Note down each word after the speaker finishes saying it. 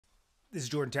This is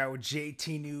Jordan Tower with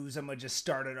JT News. I'm going to just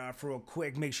start it off real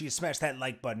quick. Make sure you smash that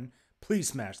like button. Please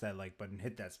smash that like button.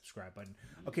 Hit that subscribe button.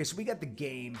 Okay, so we got the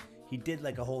game. He did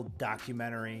like a whole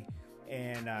documentary,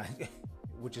 and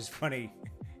which is funny.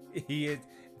 He is,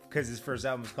 because his first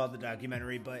album is called The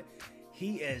Documentary, but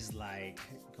he is like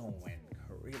going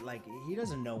like he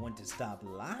doesn't know when to stop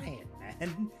lying,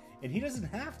 man. And he doesn't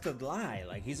have to lie.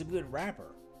 Like, he's a good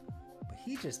rapper, but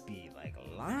he just be like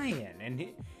lying,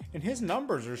 and his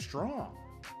numbers are strong.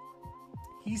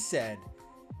 He said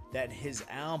that his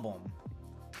album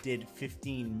did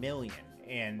 15 million,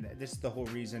 and this is the whole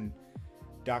reason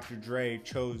Dr. Dre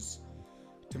chose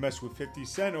to mess with 50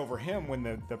 Cent over him when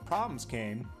the problems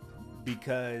came,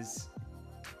 because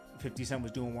 50 Cent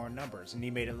was doing more numbers, and he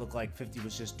made it look like 50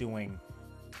 was just doing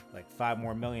like 5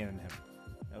 more million than him.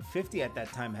 Now, 50 at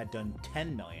that time had done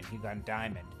 10 million. He got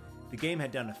Diamond. The Game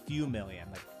had done a few million,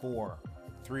 like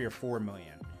 3 or 4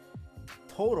 million.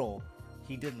 Total,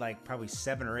 he did like probably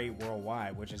 7 or 8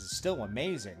 worldwide, which is still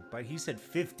amazing. But he said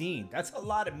 15. That's a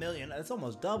lot of million. That's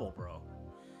almost double, bro.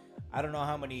 I don't know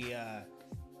how many. I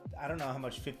don't know how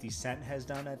much 50 Cent has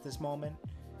done at this moment.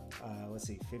 Let's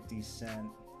see, 50 Cent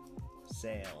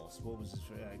sales. What was his?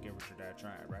 Get Rich or Die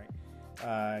Trying,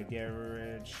 right? Get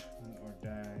Rich or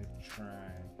Die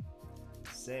Trying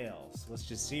sales. Let's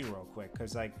just see real quick,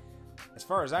 because like, as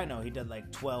far as I know, he did like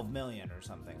 12 million or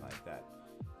something like that.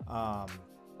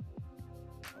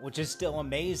 Which is still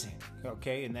amazing,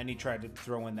 okay? And then he tried to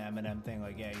throw in the Eminem thing,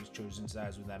 like, yeah, he's choosing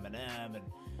sides with Eminem, and,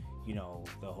 you know,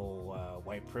 the whole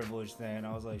white privilege thing.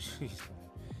 I was like, jeez, man,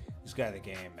 this guy the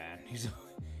Game, man. He's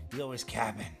always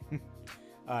capping.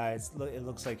 It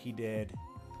looks like he did,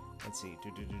 let's see,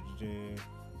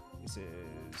 this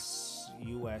is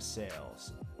U.S.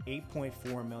 sales,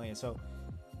 8.4 million. So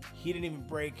he didn't even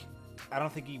break. I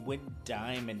don't think he went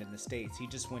diamond in the States. He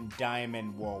just went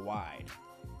diamond worldwide.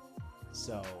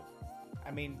 So,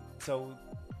 I mean, so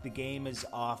the Game is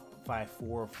off by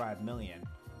 4 or 5 million.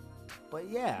 But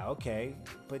yeah, okay.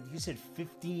 But you said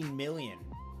 15 million.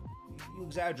 You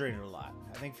exaggerated a lot.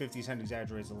 I think 50 Cent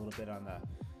exaggerates a little bit on the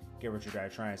Get Rich or Die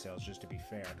Trying sales, just to be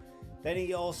fair. Then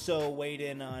he also weighed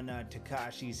in on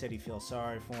Tekashi. He said he feels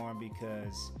sorry for him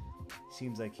because it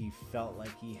seems like he felt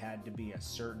like he had to be a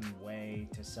certain way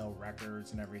to sell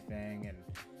records and everything, and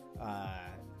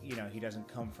you know, he doesn't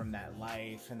come from that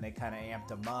life, and they kind of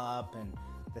amped him up, and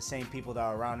the same people that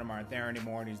are around him aren't there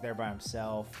anymore, and he's there by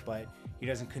himself. But he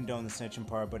doesn't condone the snitching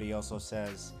part, but he also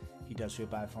says he does feel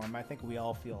bad for him. I think we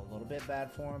all feel a little bit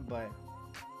bad for him, but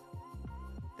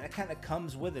that kind of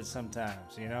comes with it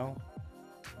sometimes, you know?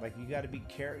 Like, you got to be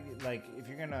careful. Like, if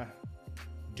you're gonna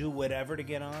do whatever to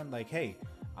get on, like, hey,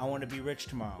 I want to be rich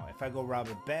tomorrow. If I go rob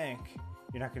a bank,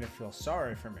 you're not gonna feel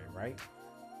sorry for me, right?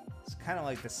 It's kind of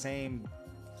like the same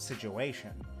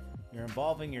situation. You're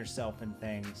involving yourself in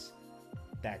things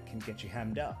that can get you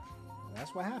hemmed up. And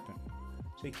that's what happened.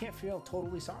 So you can't feel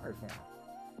totally sorry for him.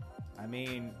 I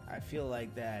mean, I feel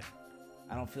like that.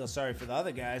 I don't feel sorry for the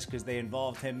other guys because they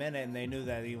involved him in it, and they knew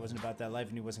that he wasn't about that life,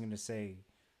 and he wasn't going to stay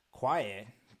quiet.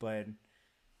 But,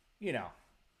 you know,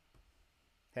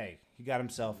 hey, he got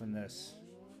himself in this.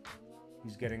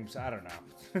 He's getting, I don't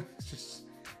know. It's just,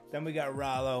 then we got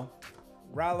Ralo.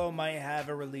 Ralo might have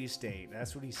a release date.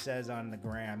 That's what he says on the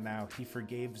gram. Now, he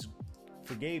forgave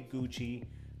Gucci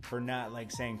for not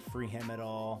like saying free him at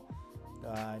all.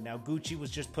 Now, Gucci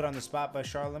was just put on the spot by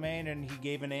Charlemagne, and he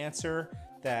gave an answer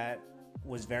that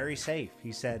was very safe.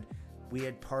 He said, we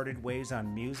had parted ways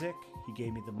on music. He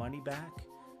gave me the money back.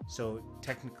 So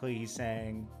technically he's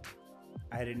saying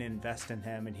I didn't invest in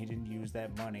him, and he didn't use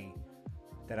that money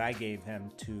that I gave him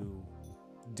to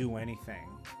do anything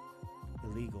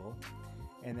illegal.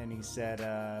 And then he said,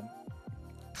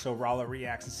 so Ralo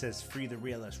reacts and says, free the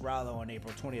realist. Ralo on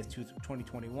April 20th,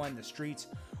 2021, the streets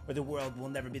or the world will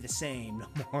never be the same no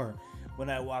more. When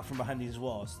I walk from behind these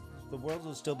walls, the world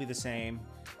will still be the same,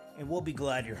 and we'll be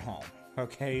glad you're home,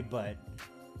 okay? But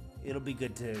it'll be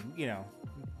good to, you know,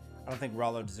 I don't think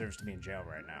Ralo deserves to be in jail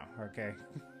right now, okay?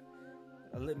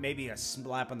 Maybe a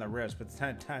slap on the wrist, but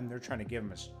the time they're trying to give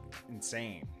him is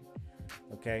insane,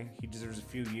 okay? He deserves a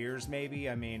few years, maybe.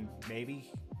 I mean,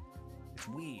 maybe. It's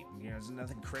weed, you know, it's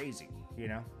nothing crazy, you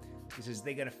know? He says,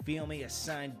 they gotta feel me, a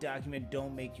signed document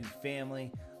don't make you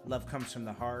family. Love comes from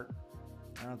the heart.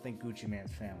 I don't think Gucci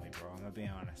Mane's family, bro, I'm gonna be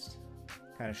honest.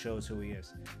 Kind of shows who he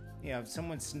is. You know, if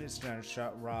someone snitched on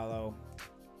Ralo,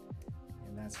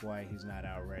 and that's why he's not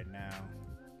out right now.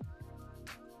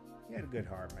 He had a good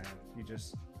heart, man. He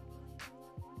just,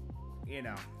 you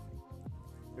know,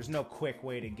 there's no quick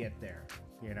way to get there,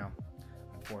 you know?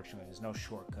 Unfortunately, there's no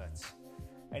shortcuts.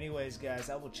 Anyways, guys,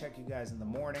 I will check you guys in the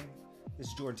morning. This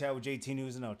is Jordan Tower with JT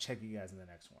News, and I'll check you guys in the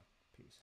next one. Peace.